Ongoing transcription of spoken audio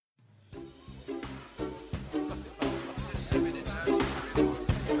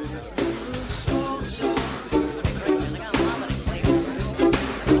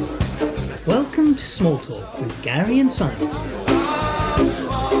Small Talk with Gary and Simon,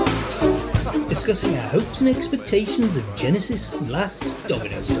 discussing our hopes and expectations of Genesis' last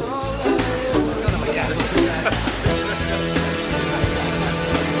Domino Tour.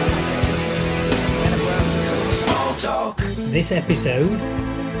 This episode,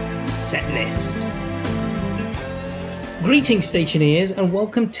 Setlist. Greetings, stationeers, and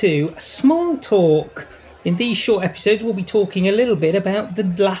welcome to Small Talk. In these short episodes, we'll be talking a little bit about the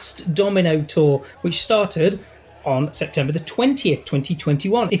last Domino Tour, which started on September the 20th,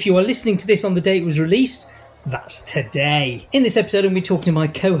 2021. If you are listening to this on the day it was released, that's today. In this episode, I'm going to be talking to my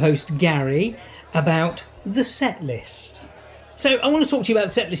co-host, Gary, about the Setlist. So I want to talk to you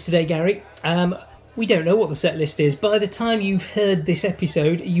about the Setlist today, Gary. We don't know what the Setlist is. By the time you've heard this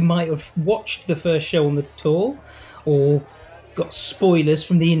episode, you might have watched the first show on the tour, or got spoilers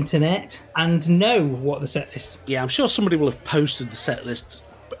from the internet and know what the Setlist. Yeah, I'm sure somebody will have posted the Setlist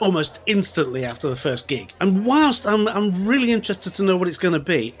almost instantly after the first gig. And whilst I'm really interested to know what it's going to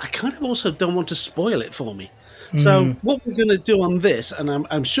be, I kind of also don't want to spoil it for me. So what we're going to do on this, and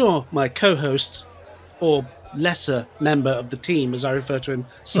I'm sure my co-host or lesser member of the team, as I refer to him,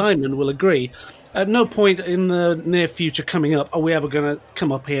 Simon, will agree. At no point in the near future coming up are we ever going to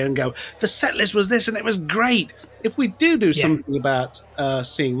come up here and go, the Setlist was this and it was great. If we do something about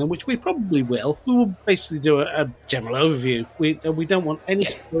seeing them, which we probably will, we will basically do a general overview. We don't want any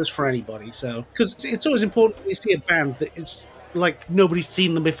spoilers for anybody. So, because it's always important when you see a band that it's like nobody's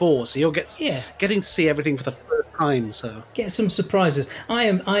seen them before, so you'll getting to see everything for the first time. So get some surprises. I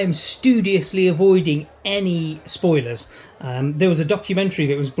am studiously avoiding any spoilers. There was a documentary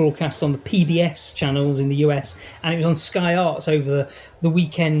that was broadcast on the PBS channels in the US, and it was on Sky Arts over the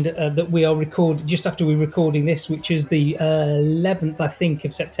weekend that we are recording, just after we're recording this, which is the 11th, I think,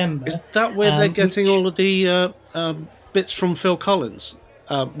 of September. Is that where they're getting all of the bits from Phil Collins?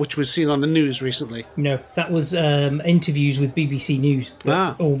 Which was seen on the news recently. No, that was interviews with BBC News.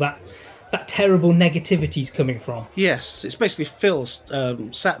 All that terrible negativity's coming from. Yes, it's basically Phil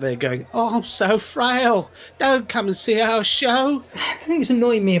sat there going, "Oh, I'm so frail. Don't come and see our show." The thing that's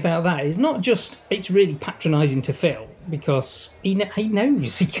annoying me about that is not just it's really patronising to Phil, because he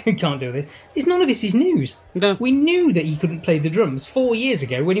knows he can't do this. It's none of this is news. No. We knew that he couldn't play the drums 4 years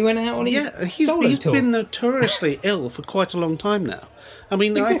ago when he went out on his solo he's tour. been notoriously ill for quite a long time now. I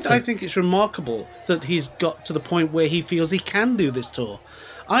mean, exactly. I think it's remarkable that he's got to the point where he feels he can do this tour.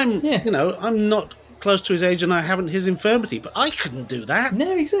 I'm not close to his age and I haven't his infirmity, but I couldn't do that.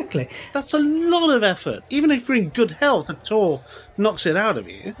 No, exactly. That's a lot of effort. Even if you're in good health, a tour knocks it out of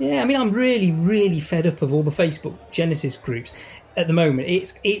you. Yeah, I mean, I'm really, really fed up of all the Facebook Genesis groups at the moment.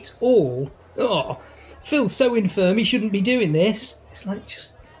 It's all, Phil's so infirm, he shouldn't be doing this. It's like,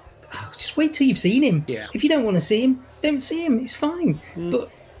 just wait till you've seen him. Yeah. If you don't want to see him, don't see him. It's fine.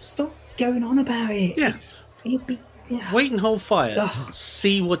 But stop going on about it. Yeah. He'll be... Yeah. Wait and hold fire.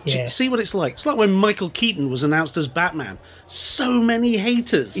 See what it's like. It's like when Michael Keaton was announced as Batman. So many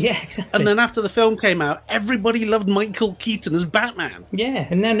haters. Yeah, exactly. And then after the film came out, everybody loved Michael Keaton as Batman. Yeah,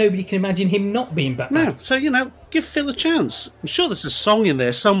 and now nobody can imagine him not being Batman. No, so, give Phil a chance. I'm sure there's a song in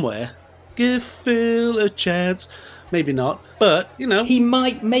there somewhere. Give Phil a chance. Maybe not, but, He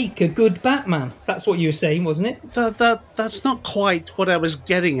might make a good Batman. That's what you were saying, wasn't it? That's not quite what I was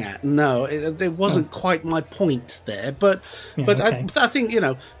getting at. No, it wasn't quite my point there. But okay. I think,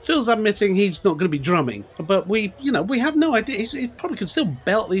 Phil's admitting he's not going to be drumming. But we have no idea. He probably could still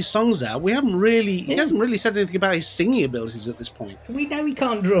belt these songs out. He hasn't really said anything about his singing abilities at this point. We know he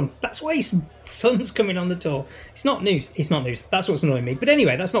can't drum. That's why his son's coming on the tour. It's not news. That's what's annoying me. But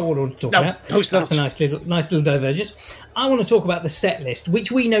anyway, that's not what I want to talk about. No, it's not. That's a nice little divergence. I want to talk about the set list,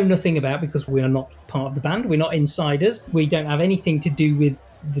 which we know nothing about because we are not part of the band. We're not insiders. We don't have anything to do with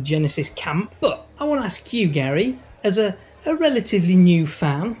the Genesis camp. But I want to ask you, Gary, as a relatively new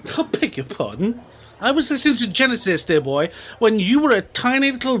fan. I beg your pardon? I was listening to Genesis, dear boy, when you were a tiny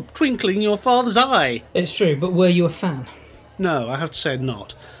little twinkle in your father's eye. It's true, but were you a fan? No, I have to say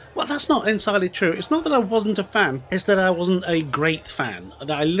not. Well, that's not entirely true. It's not that I wasn't a fan. It's that I wasn't a great fan.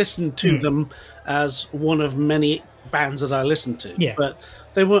 That I listened to them as one of many bands that I listened to. Yeah. But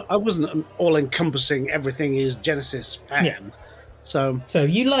I wasn't an all-encompassing, everything is Genesis fan. Yeah. So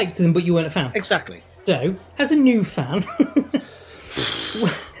you liked them, but you weren't a fan? Exactly. So, as a new fan,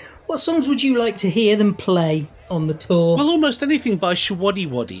 what songs would you like to hear them play on the tour? Well, almost anything by Shawaddy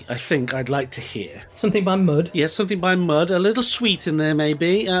Waddy, I think I'd like to hear. Something by Mud? Yes, something by Mud. A little Sweet in there,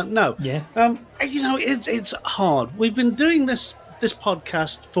 maybe. No. Yeah. It's hard. We've been doing this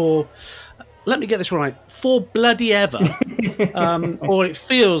podcast for let me get this right, for bloody ever, or it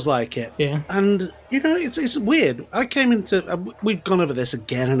feels like it. Yeah. And, it's weird. I came into, we've gone over this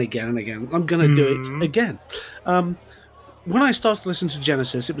again and again and again. I'm going to do it again. When I started listening to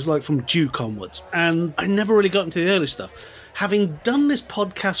Genesis, it was like from Duke onwards, and I never really got into the early stuff. Having done this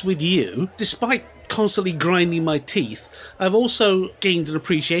podcast with you, despite constantly grinding my teeth, I've also gained an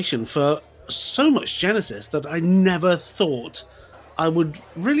appreciation for so much Genesis that I never thought I would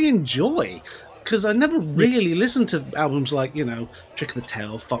really enjoy, because I never really listened to albums like, Trick of the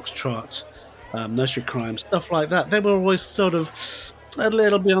Tail, Foxtrot, Nursery Crime, stuff like that. They were always sort of a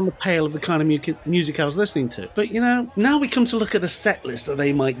little bit on the pale of the kind of music I was listening to. But, now we come to look at the set list that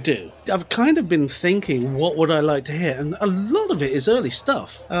they might do. I've kind of been thinking, what would I like to hear? And a lot of it is early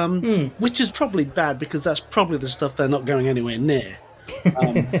stuff, which is probably bad, because that's probably the stuff they're not going anywhere near.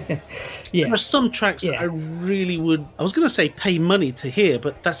 There are some tracks that I really would, I was going to say pay money to hear,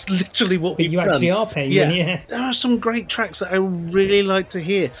 but that's literally what we've done. Actually are paying money, yeah. There are some great tracks that I really like to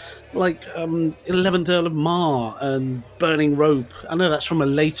hear, like 11th Earl of Mar and Burning Rope. I know that's from a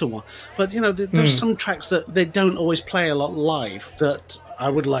later one, but there's some tracks that they don't always play a lot live that I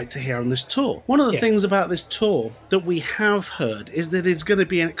would like to hear on this tour. One of the things about this tour that we have heard is that it's going to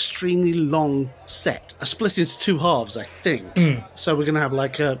be an extremely long set, split into two halves, I think. So we're going to have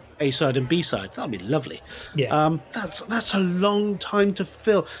like a A-side and B-side. That'll be lovely. Yeah. That's a long time to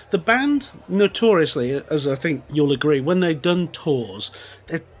fill. The band, notoriously, as I think you'll agree, when they've done tours,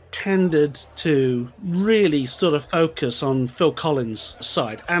 they tended to really sort of focus on Phil Collins'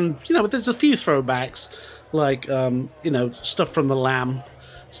 side. And, there's a few throwbacks, like, stuff from The Lamb,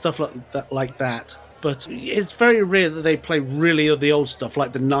 stuff like that. But it's very rare that they play really the old stuff,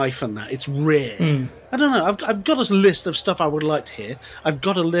 like The Knife and that. It's rare. I don't know. I've got a list of stuff I would like to hear. I've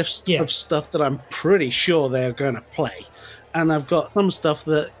got a list of stuff that I'm pretty sure they're going to play. And I've got some stuff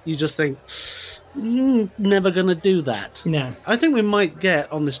that you just think, never going to do that. No. I think we might get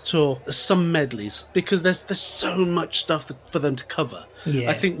on this tour some medleys, because there's so much stuff for them to cover.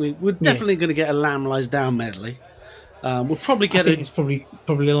 Yeah. I think we're definitely going to get a Lamb Lies Down medley. We'll probably get it's probably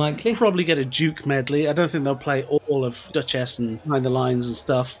likely. Probably get a Duke medley. I don't think they'll play all of Duchess and Behind the Lines and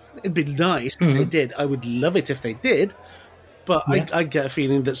stuff. It'd be nice if they did. I would love it if they did. But I get a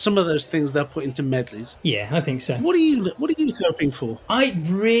feeling that some of those things they'll put into medleys. Yeah, I think so. What are you hoping for? I'd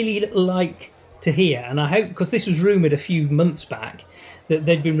really like to hear, and I hope, because this was rumoured a few months back, that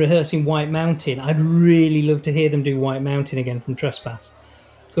they'd been rehearsing White Mountain. I'd really love to hear them do White Mountain again from Trespass,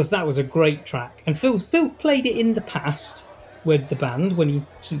 because that was a great track. And Phil's played it in the past with the band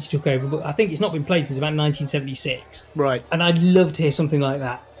since he took over, but I think it's not been played since about 1976. Right. And I'd love to hear something like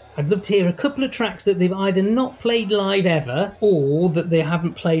that. I'd love to hear a couple of tracks that they've either not played live ever, or that they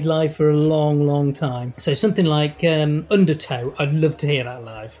haven't played live for a long, long time. So something like Undertow, I'd love to hear that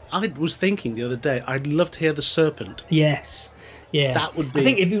live. I was thinking the other day, I'd love to hear The Serpent. Yes. Yeah. That would be... I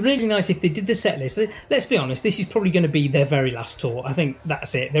think it'd be really nice if they did the set list. Let's be honest, this is probably going to be their very last tour. I think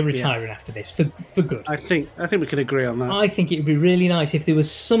that's it. They're retiring after this for good. I think we can agree on that. I think it would be really nice if there was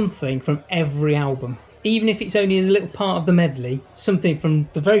something from every album. Even if it's only as a little part of the medley, something from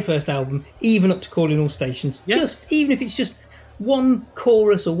the very first album, even up to Calling All Stations. Yeah. Even if it's just one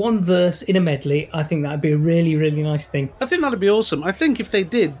chorus or one verse in a medley, I think that'd be a really, really nice thing. I think that'd be awesome. I think if they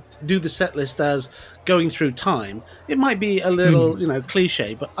did do the set list as going through time, it might be a little,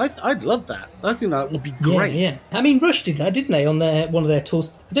 cliche, but I'd love that. I think that would be great. Yeah. I mean, Rush did that, didn't they, on one of their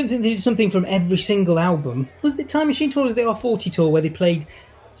tours? I don't think they did something from every single album. Was it Time Machine Tour or was it the R40 tour where they played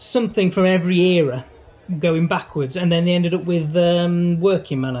something from every era going backwards, and then they ended up with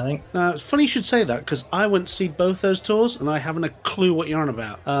Working Man, I think. It's funny you should say that, because I went to see both those tours and I haven't a clue what you're on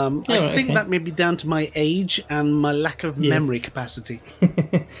about. I think that may be down to my age and my lack of memory capacity.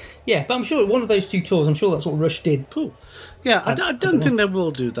 Yeah, but I'm sure one of those two tours, I'm sure that's what Rush did. Cool. Yeah, I don't think they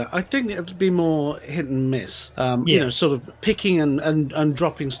will do that. I think it'll be more hit and miss, sort of picking and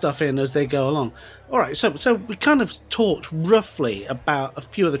dropping stuff in as they go along. All right, so we kind of talked roughly about a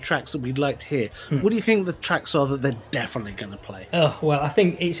few of the tracks that we'd like to hear. What do you think the tracks are that they're definitely going to play? Oh, well, I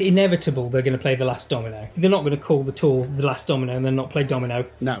think it's inevitable they're going to play The Last Domino. They're not going to call the tour The Last Domino and then not play Domino.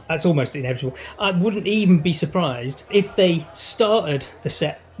 No. That's almost inevitable. I wouldn't even be surprised if they started the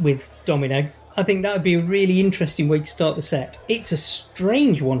set with Domino. I think that would be a really interesting way to start the set. It's a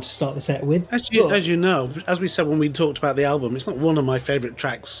strange one to start the set with. As you know, as we said when we talked about the album, it's not one of my favourite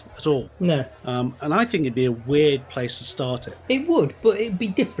tracks at all. No. And I think it'd be a weird place to start it. It would, but it'd be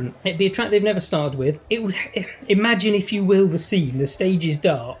different. It'd be a track they've never started with. It would. Imagine, if you will, the scene. The stage is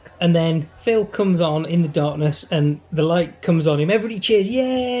dark, and then Phil comes on in the darkness, and the light comes on him. Everybody cheers,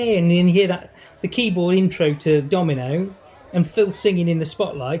 yay! And then you hear the keyboard intro to Domino. and Phil singing in the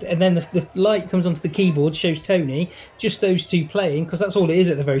spotlight, and then the light comes onto the keyboard, shows Tony, just those two playing, because that's all it is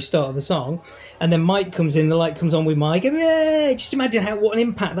at the very start of the song. And then Mike comes in, the light comes on with Mike, and just imagine what an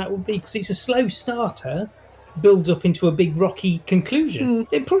impact that would be, because it's a slow starter, builds up into a big rocky conclusion.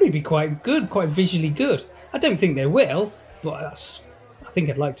 It'd probably be quite good, quite visually good. I don't think they will, but I think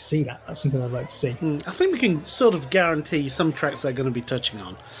I'd like to see that. That's something I'd like to see. I think we can sort of guarantee some tracks they're going to be touching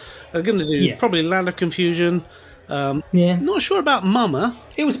on. They're going to do probably Land of Confusion. Not sure about Mama.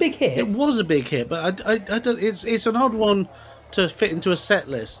 It was a big hit. It was a big hit, but I don't. It's an odd one to fit into a set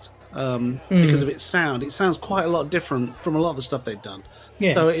list because of its sound. It sounds quite a lot different from a lot of the stuff they've done.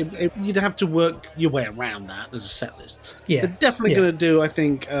 Yeah. So you'd have to work your way around that as a set list. Yeah. They're definitely going to do, I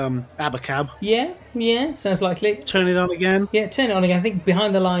think, Abacab. Yeah, sounds likely. Turn It On Again. Yeah, Turn It On Again. I think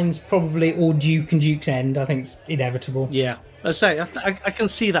Behind the Lines probably, or Duke and Duke's End, I think it's inevitable. Yeah. I say, I can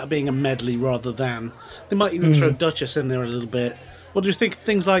see that being a medley rather than... They might even throw Duchess in there a little bit. What do you think of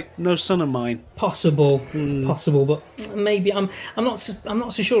things like No Son of Mine? Possible, but maybe I'm not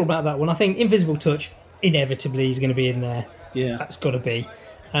so sure about that one. I think Invisible Touch inevitably is going to be in there. Yeah, that's got to be.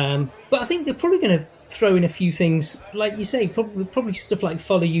 But I think they're probably going to throw in a few things, like you say, probably stuff like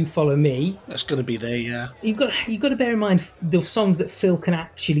Follow You, Follow Me. That's going to be there, yeah. You've got to bear in mind the songs that Phil can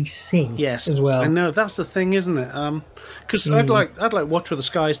actually sing. Yes, as well. I know that's the thing, isn't it? Because I'd like Watcher of the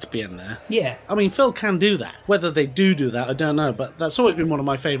Skies to be in there. Yeah, I mean Phil can do that. Whether they do that, I don't know. But that's always been one of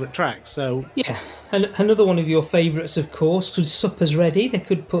my favourite tracks. So yeah, and another one of your favourites, of course, because Supper's Ready. They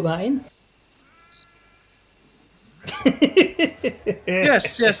could put that in.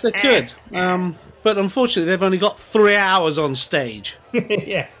 yes, they could. But unfortunately, they've only got 3 hours on stage.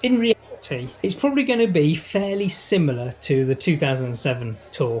 Yeah. In reality, it's probably going to be fairly similar to the 2007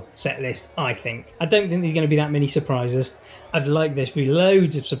 tour set list, I think. I don't think there's going to be that many surprises. I'd like there to be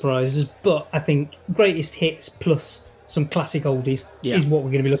loads of surprises, but I think greatest hits plus some classic oldies is what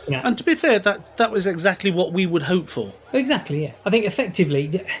we're going to be looking at. And to be fair, that was exactly what we would hope for. Exactly, yeah. I think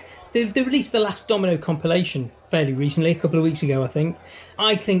effectively... They released the last Domino compilation fairly recently, a couple of weeks ago, I think.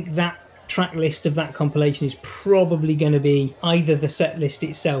 I think that track list of that compilation is probably going to be either the set list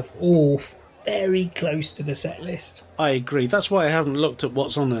itself or very close to the set list. I agree. That's why I haven't looked at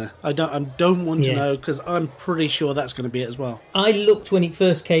what's on there. I don't want to know, because I'm pretty sure that's going to be it as well. I looked when it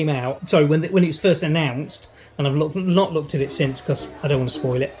first came out. Sorry, when it was first announced, and I've not looked at it since because I don't want to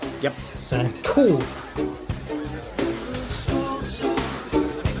spoil it. Yep. So, cool.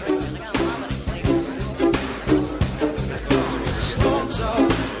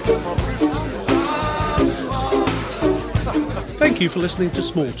 Thank you for listening to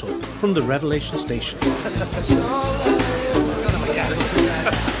Small Talk from the Revelation Station. You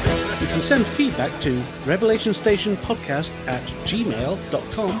can send feedback to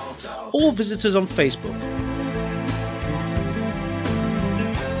revelationstationpodcast@gmail.com or visit us on Facebook.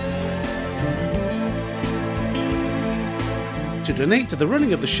 To donate to the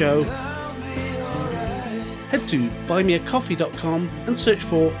running of the show, head to buymeacoffee.com and search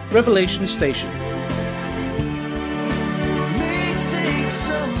for Revelation Station.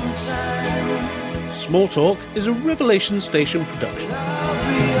 Small Talk is a Revelation Station production.